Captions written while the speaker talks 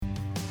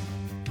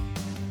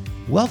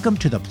Welcome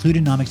to the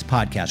Plutonomix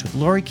Podcast with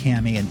Laurie,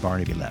 Kamhi, and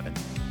Barnaby, Levin.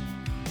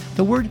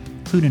 The word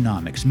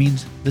Plutonomix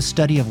means the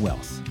study of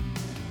wealth.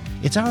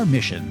 It's our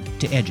mission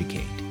to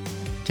educate,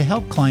 to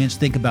help clients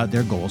think about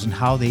their goals and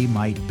how they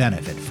might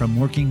benefit from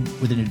working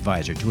with an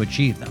advisor to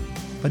achieve them.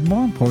 But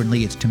more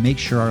importantly, it's to make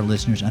sure our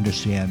listeners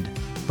understand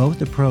both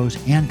the pros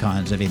and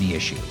cons of any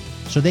issue,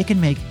 so they can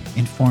make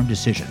informed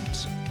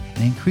decisions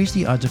and increase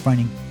the odds of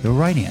finding the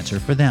right answer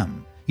for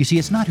them. You see,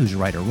 it's not who's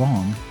right or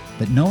wrong,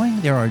 but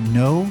knowing there are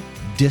no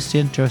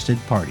disinterested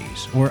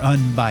parties or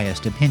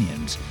unbiased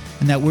opinions,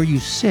 and that where you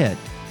sit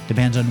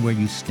depends on where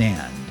you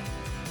stand.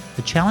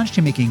 The challenge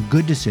to making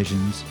good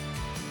decisions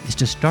is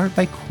to start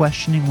by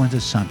questioning one's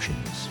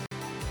assumptions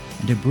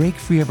and to break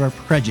free of our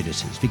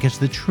prejudices, because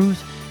the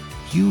truth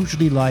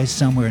usually lies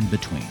somewhere in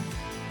between.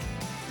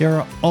 There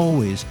are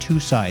always two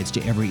sides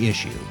to every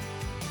issue,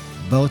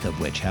 both of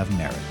which have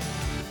merit.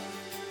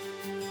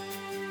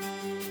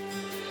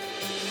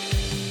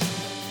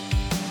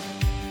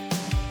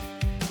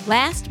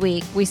 Last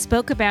week, we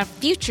spoke about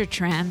future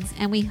trends,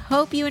 and we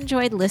hope you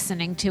enjoyed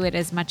listening to it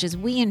as much as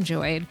we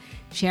enjoyed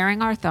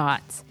sharing our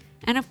thoughts,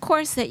 and of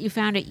course that you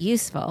found it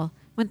useful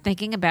when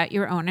thinking about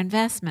your own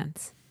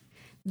investments.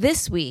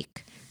 This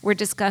week, we're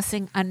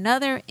discussing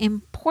another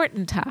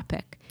important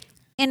topic,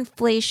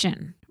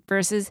 inflation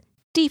versus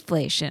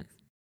deflation.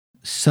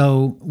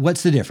 So,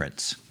 what's the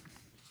difference?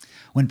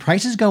 When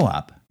prices go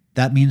up,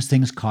 that means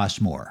things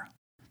cost more.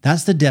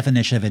 That's the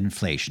definition of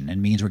inflation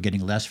and means we're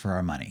getting less for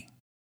our money.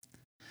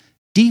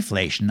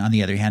 Deflation, on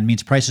the other hand,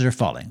 means prices are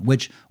falling,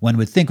 which one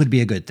would think would be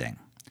a good thing.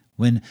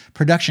 When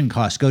production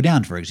costs go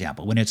down, for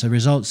example, when it's a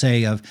result,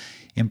 say, of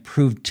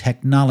improved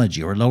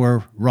technology or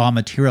lower raw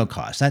material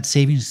costs, that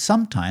savings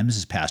sometimes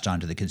is passed on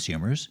to the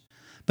consumers,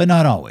 but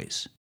not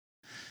always.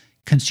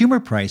 Consumer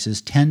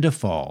prices tend to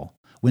fall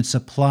when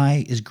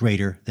supply is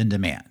greater than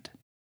demand.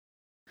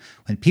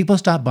 When people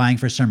stop buying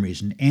for some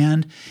reason,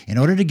 and in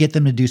order to get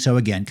them to do so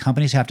again,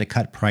 companies have to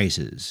cut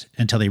prices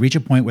until they reach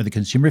a point where the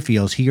consumer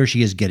feels he or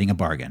she is getting a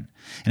bargain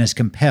and is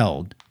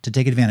compelled to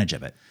take advantage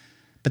of it.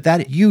 But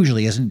that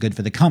usually isn't good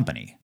for the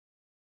company,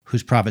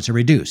 whose profits are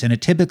reduced, and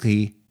it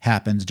typically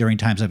happens during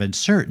times of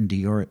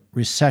uncertainty or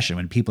recession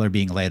when people are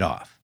being laid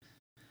off.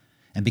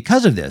 And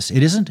because of this,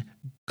 it isn't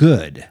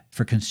good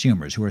for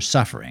consumers who are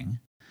suffering,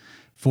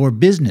 for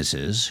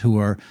businesses who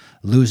are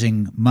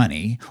losing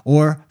money,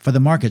 or for the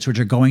markets which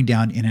are going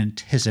down in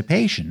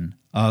anticipation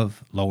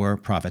of lower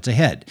profits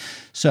ahead.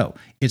 So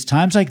it's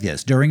times like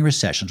this, during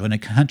recessions, when a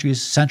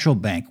country's central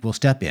bank will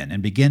step in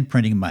and begin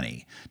printing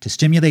money to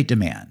stimulate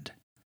demand.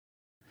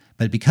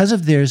 But because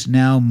of there's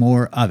now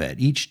more of it,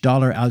 each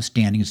dollar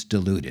outstanding is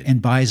diluted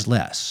and buys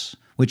less,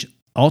 which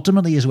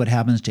ultimately is what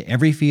happens to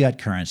every fiat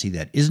currency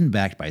that isn't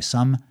backed by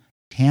some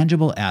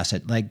tangible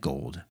asset like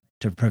gold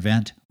to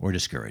prevent or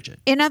discourage it.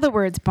 In other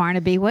words,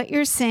 Barnaby, what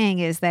you're saying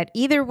is that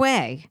either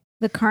way,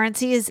 the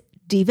currency is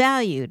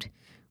devalued,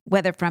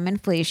 whether from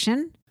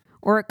inflation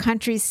or a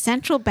country's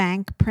central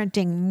bank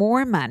printing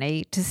more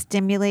money to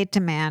stimulate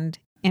demand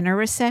in a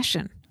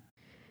recession.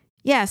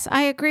 Yes,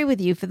 I agree with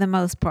you for the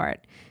most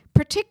part,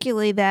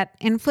 particularly that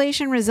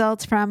inflation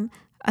results from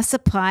a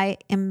supply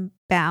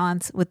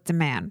imbalance with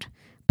demand.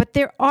 But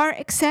there are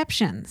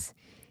exceptions.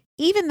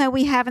 Even though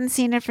we haven't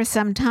seen it for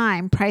some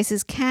time,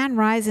 prices can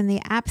rise in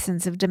the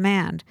absence of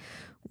demand.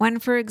 When,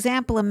 for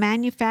example, a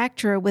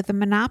manufacturer with a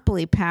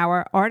monopoly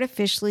power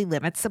artificially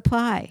limits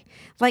supply,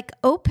 like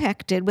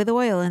OPEC did with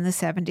oil in the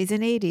 70s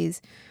and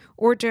 80s,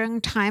 or during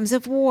times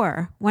of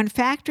war, when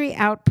factory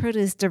output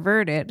is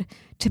diverted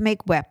to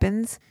make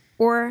weapons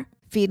or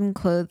feed and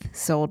clothe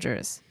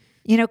soldiers.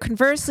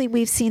 Conversely,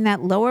 we've seen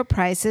that lower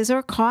prices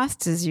or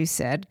costs, as you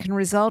said, can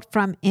result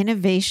from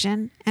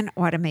innovation and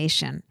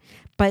automation.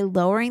 By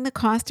lowering the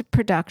cost of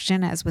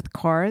production, as with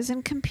cars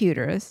and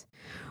computers,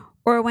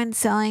 or when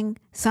selling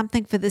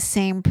something for the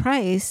same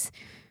price,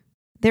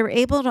 they're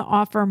able to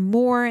offer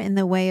more in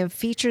the way of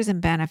features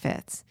and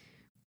benefits.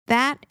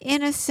 That,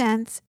 in a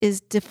sense, is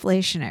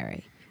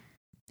deflationary.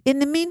 In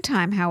the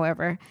meantime,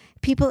 however,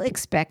 people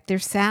expect their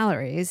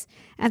salaries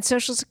and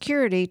Social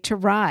Security to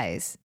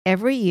rise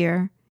every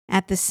year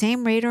at the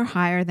same rate or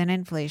higher than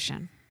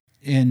inflation.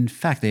 In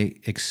fact,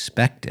 they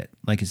expect it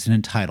like it's an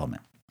entitlement.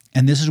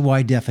 And this is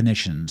why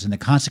definitions and the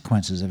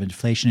consequences of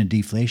inflation and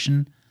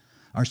deflation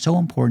are so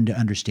important to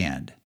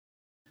understand.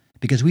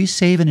 Because we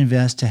save and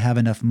invest to have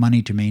enough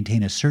money to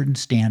maintain a certain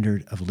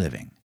standard of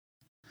living,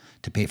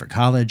 to pay for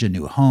college, a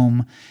new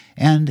home,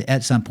 and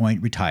at some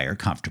point retire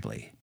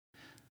comfortably.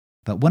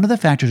 But one of the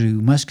factors we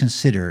must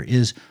consider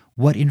is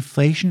what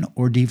inflation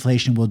or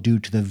deflation will do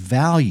to the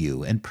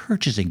value and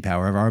purchasing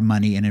power of our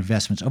money and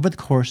investments over the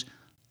course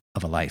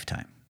of a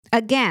lifetime.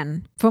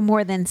 Again, for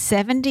more than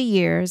 70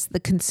 years, the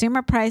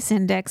Consumer Price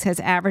Index has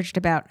averaged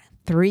about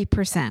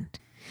 3%.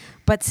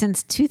 But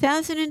since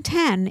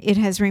 2010, it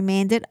has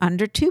remained at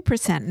under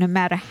 2%, no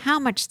matter how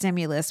much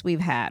stimulus we've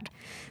had.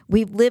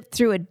 We've lived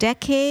through a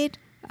decade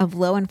of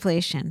low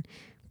inflation.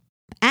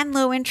 and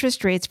low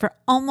interest rates for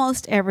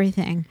almost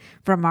everything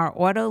from our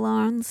auto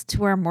loans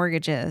to our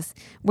mortgages,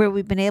 where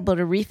we've been able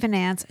to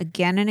refinance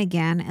again and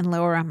again and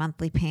lower our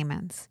monthly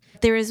payments.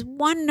 There is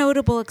one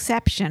notable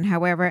exception,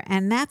 however,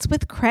 and that's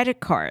with credit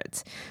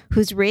cards,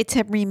 whose rates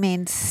have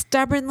remained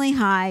stubbornly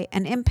high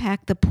and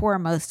impact the poor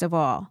most of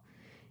all.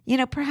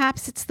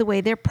 Perhaps it's the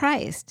way they're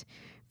priced.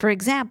 For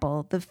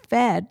example, the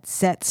Fed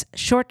sets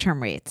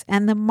short-term rates,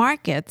 and the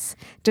markets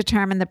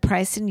determine the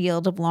price and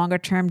yield of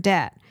longer-term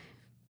debt,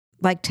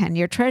 like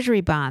 10-year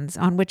Treasury bonds,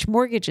 on which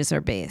mortgages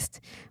are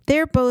based.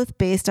 They're both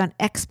based on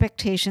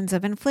expectations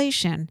of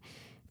inflation.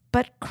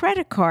 But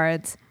credit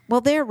cards,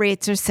 their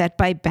rates are set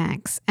by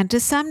banks, and to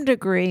some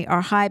degree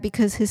are high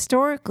because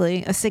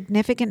historically a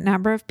significant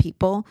number of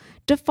people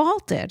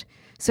defaulted.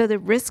 So the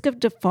risk of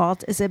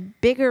default is a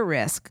bigger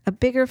risk, a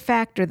bigger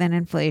factor than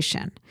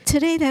inflation.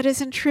 Today, that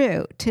isn't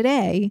true.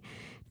 Today,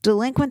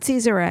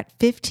 delinquencies are at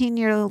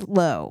 15-year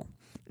low,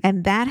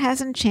 and that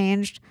hasn't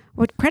changed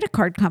what credit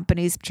card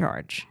companies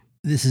charge.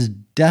 This is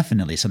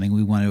definitely something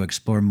we want to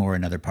explore more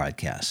in other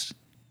podcasts.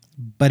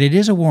 But it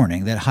is a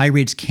warning that high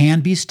rates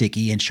can be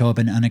sticky and show up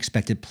in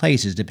unexpected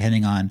places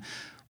depending on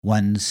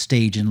one's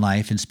stage in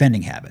life and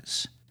spending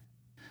habits.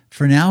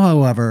 For now,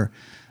 however,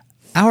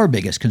 our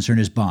biggest concern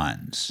is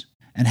bonds,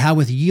 and how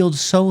with yields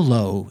so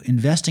low,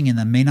 investing in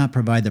them may not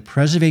provide the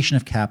preservation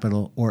of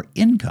capital or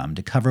income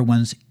to cover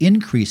one's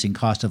increasing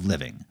cost of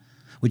living,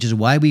 which is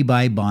why we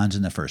buy bonds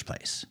in the first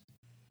place.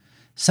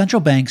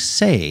 Central banks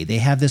say they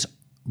have this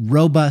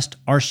robust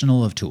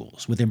arsenal of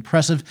tools with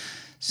impressive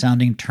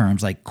sounding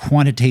terms like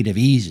quantitative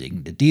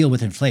easing to deal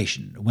with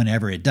inflation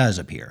whenever it does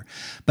appear.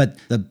 But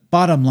the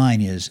bottom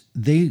line is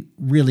they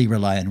really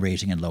rely on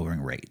raising and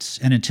lowering rates.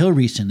 And until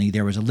recently,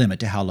 there was a limit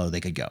to how low they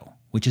could go,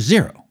 which is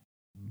zero.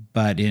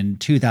 But in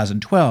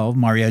 2012,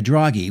 Mario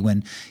Draghi,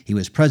 when he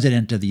was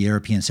president of the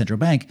European Central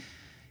Bank,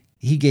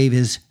 he gave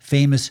his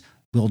famous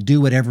 "we'll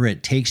do whatever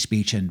it takes"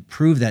 speech and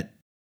proved that,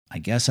 I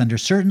guess under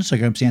certain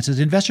circumstances,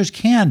 investors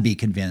can be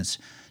convinced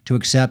to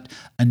accept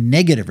a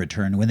negative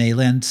return when they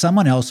lend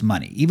someone else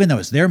money, even though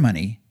it's their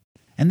money,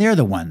 and they're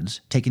the ones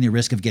taking the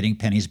risk of getting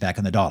pennies back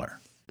on the dollar.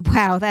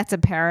 Wow, that's a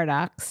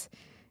paradox.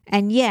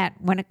 And yet,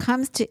 when it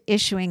comes to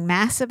issuing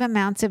massive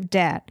amounts of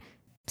debt,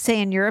 say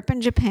in Europe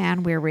and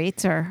Japan, where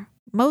rates are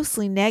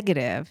mostly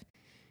negative,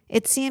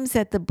 it seems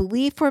that the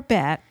belief or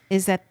bet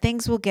is that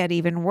things will get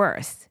even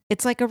worse.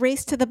 It's like a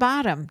race to the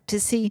bottom to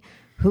see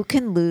who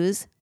can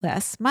lose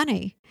less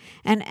money.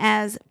 And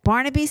as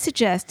Barnaby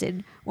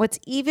suggested, what's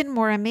even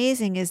more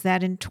amazing is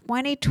that in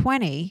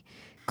 2020,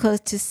 close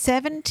to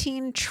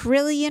 $17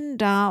 trillion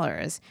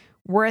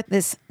worth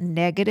this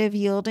negative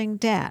yielding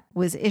debt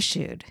was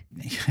issued.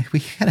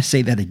 We got to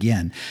say that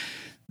again.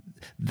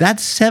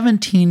 That's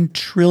 $17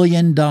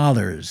 trillion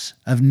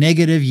of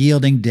negative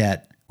yielding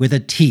debt with a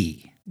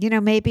T.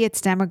 Maybe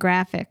it's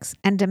demographics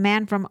and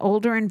demand from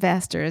older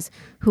investors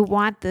who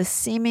want the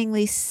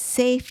seemingly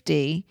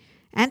safety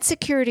and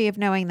security of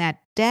knowing that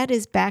debt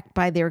is backed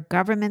by their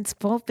government's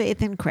full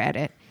faith and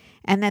credit,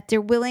 and that they're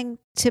willing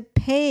to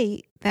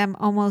pay them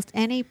almost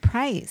any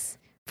price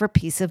for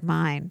peace of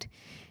mind.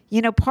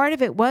 Part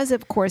of it was,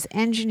 of course,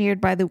 engineered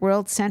by the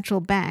world's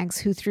central banks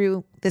who,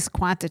 through this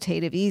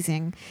quantitative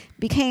easing,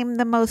 became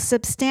the most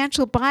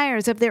substantial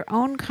buyers of their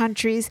own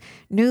country's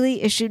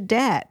newly issued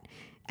debt.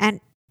 And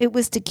it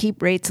was to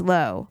keep rates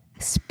low,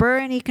 spur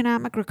an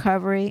economic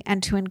recovery,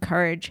 and to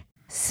encourage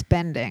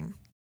spending.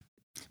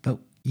 But,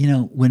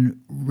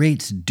 when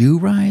rates do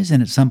rise,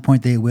 and at some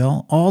point they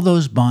will, all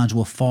those bonds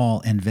will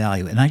fall in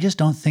value. And I just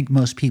don't think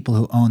most people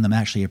who own them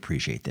actually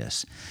appreciate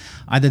this.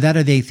 Either that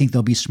or they think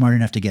they'll be smart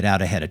enough to get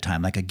out ahead of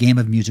time, like a game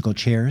of musical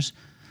chairs,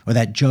 or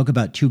that joke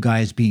about two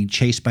guys being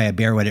chased by a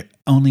bear when it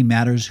only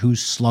matters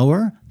who's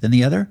slower than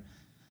the other.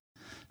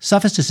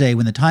 Suffice to say,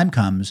 when the time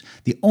comes,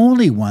 the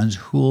only ones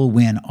who will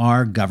win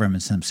are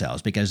governments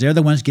themselves, because they're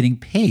the ones getting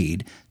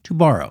paid to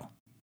borrow,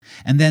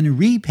 and then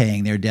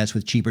repaying their debts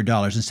with cheaper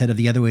dollars instead of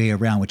the other way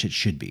around, which it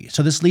should be.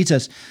 So this leads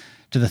us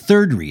to the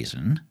third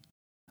reason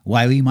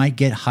why we might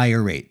get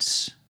higher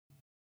rates.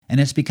 And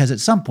it's because at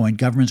some point,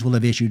 governments will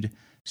have issued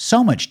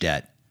so much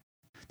debt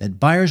that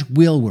buyers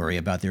will worry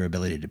about their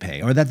ability to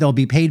pay, or that they'll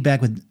be paid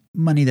back with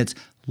money that's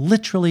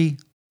literally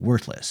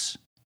worthless.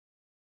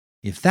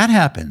 If that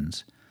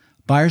happens,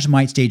 buyers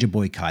might stage a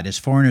boycott, as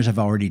foreigners have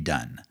already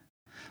done.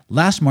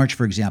 Last March,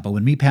 for example,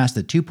 when we passed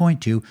the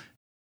 $2.2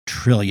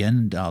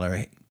 trillion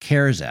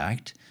CARES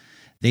Act,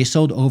 they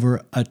sold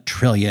over $1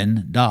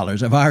 trillion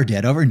of our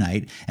debt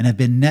overnight and have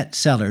been net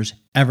sellers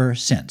ever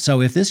since.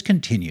 So if this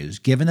continues,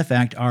 given the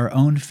fact our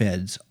own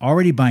Fed's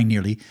already buying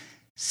nearly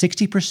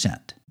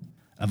 60%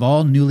 of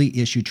all newly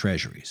issued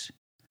treasuries,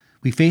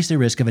 we face the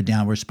risk of a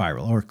downward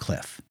spiral or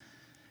cliff.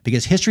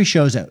 Because history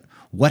shows that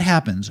what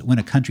happens when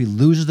a country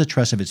loses the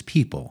trust of its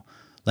people,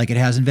 like it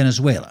has in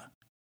Venezuela.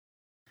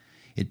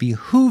 It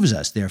behooves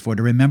us, therefore,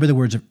 to remember the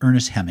words of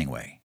Ernest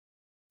Hemingway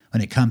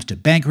when it comes to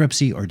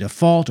bankruptcy or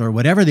default or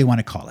whatever they want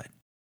to call it.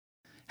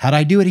 How'd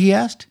I do it, he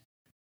asked.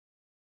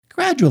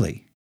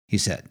 Gradually, he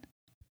said.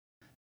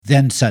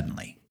 Then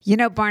suddenly.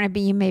 Barnaby,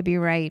 you may be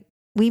right.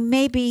 we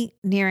may be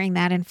nearing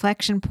that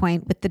inflection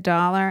point with the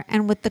dollar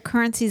and with the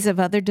currencies of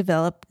other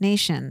developed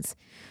nations,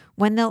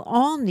 when they'll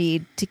all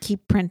need to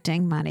keep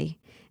printing money.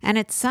 And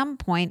at some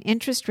point,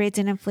 interest rates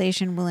and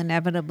inflation will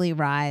inevitably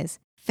rise,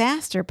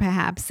 faster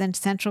perhaps than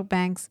central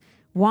banks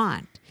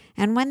want.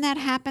 And when that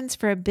happens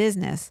for a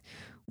business,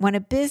 when a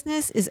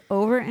business is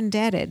over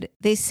indebted,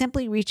 they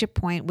simply reach a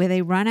point where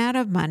they run out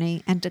of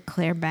money and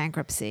declare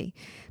bankruptcy.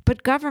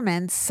 But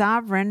governments,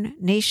 sovereign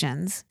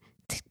nations,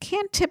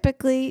 can't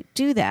typically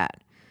do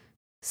that.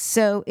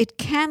 So it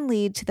can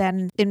lead to that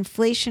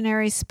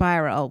inflationary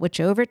spiral, which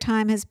over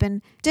time has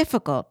been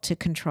difficult to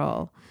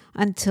control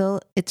until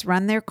it's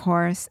run their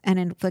course and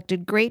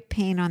inflicted great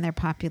pain on their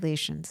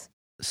populations.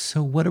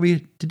 So what are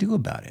we to do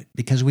about it?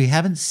 Because we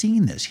haven't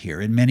seen this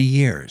here in many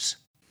years.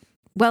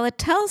 Well, it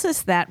tells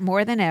us that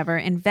more than ever,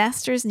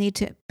 investors need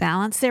to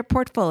balance their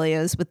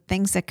portfolios with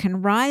things that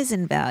can rise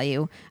in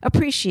value,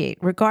 appreciate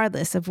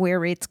regardless of where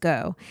rates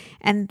go.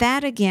 And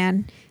that,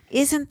 again,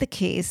 isn't the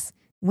case,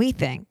 we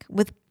think,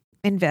 with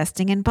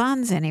investing in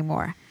bonds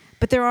anymore.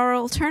 But there are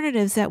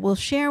alternatives that we'll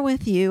share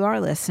with you, our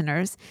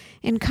listeners,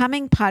 in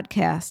coming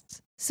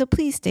podcasts. So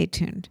please stay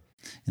tuned.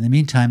 In the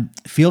meantime,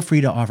 feel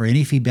free to offer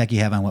any feedback you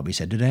have on what we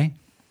said today,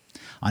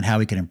 on how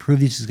we can improve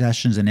these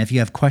discussions. And if you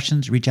have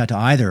questions, reach out to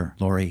either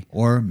Laurie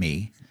or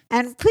me.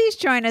 And please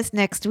join us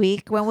next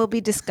week when we'll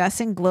be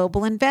discussing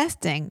global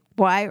investing.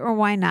 Why or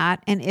why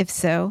not? And if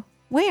so,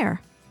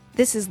 where?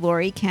 This is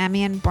Laurie, Kamhi,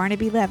 and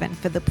Barnaby Levin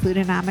for the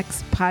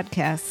Plutonomix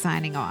Podcast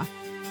signing off.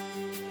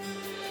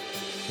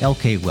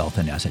 LK Wealth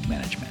and Asset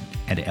Management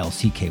and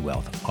LCK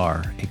Wealth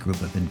are a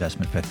group of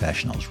investment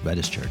professionals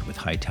registered with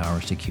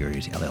Hightower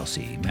Securities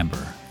LLC, member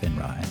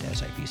FINRA and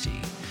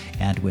SIPC,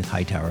 and with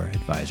Hightower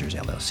Advisors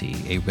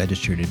LLC, a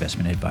registered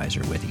investment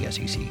advisor with the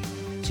SEC.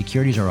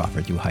 Securities are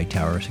offered through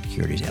Hightower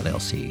Securities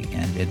LLC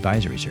and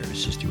advisory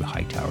services through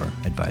Hightower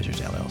Advisors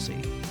LLC.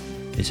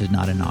 This is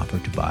not an offer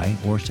to buy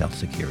or sell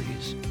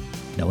securities.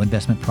 No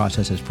investment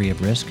process is free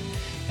of risk,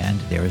 and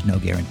there is no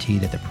guarantee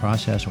that the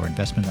process or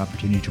investment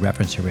opportunities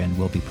referenced herein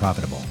will be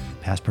profitable.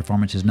 Past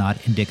performance is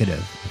not indicative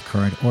of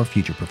current or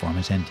future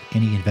performance, and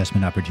any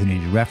investment opportunity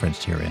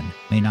referenced herein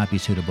may not be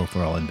suitable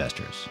for all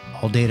investors.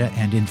 All data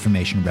and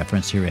information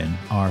referenced herein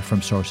are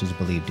from sources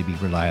believed to be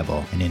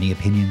reliable, and any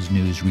opinions,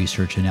 news,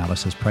 research,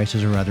 analysis,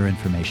 prices, or other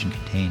information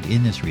contained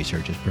in this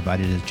research is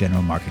provided as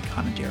general market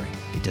commentary.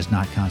 It does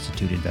not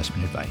constitute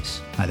investment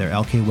advice. Neither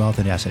LK Wealth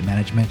and Asset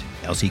Management,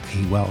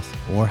 LCK Wealth,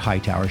 or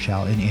Hightower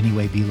shall in any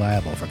way be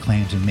liable for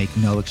claims and make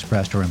no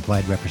expressed or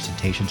implied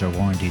representations or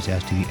warranties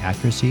as to the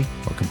accuracy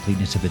or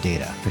completeness of the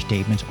data, for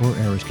statements or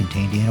errors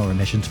contained in or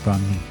omissions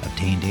from the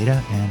obtained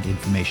data and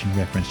information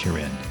referenced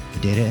herein. The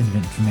data and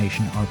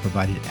information are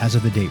provided as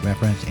of the date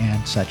referenced,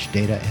 and such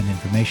data and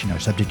information are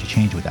subject to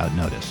change without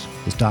notice.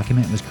 This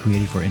document was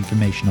created for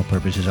informational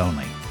purposes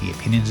only. The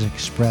opinions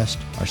expressed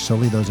are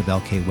solely those of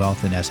LK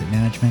Wealth and Asset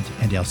Management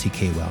and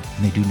LCK Wealth,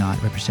 and they do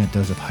not represent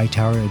those of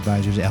Hightower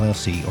Advisors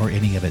LLC or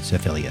any of its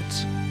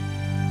affiliates.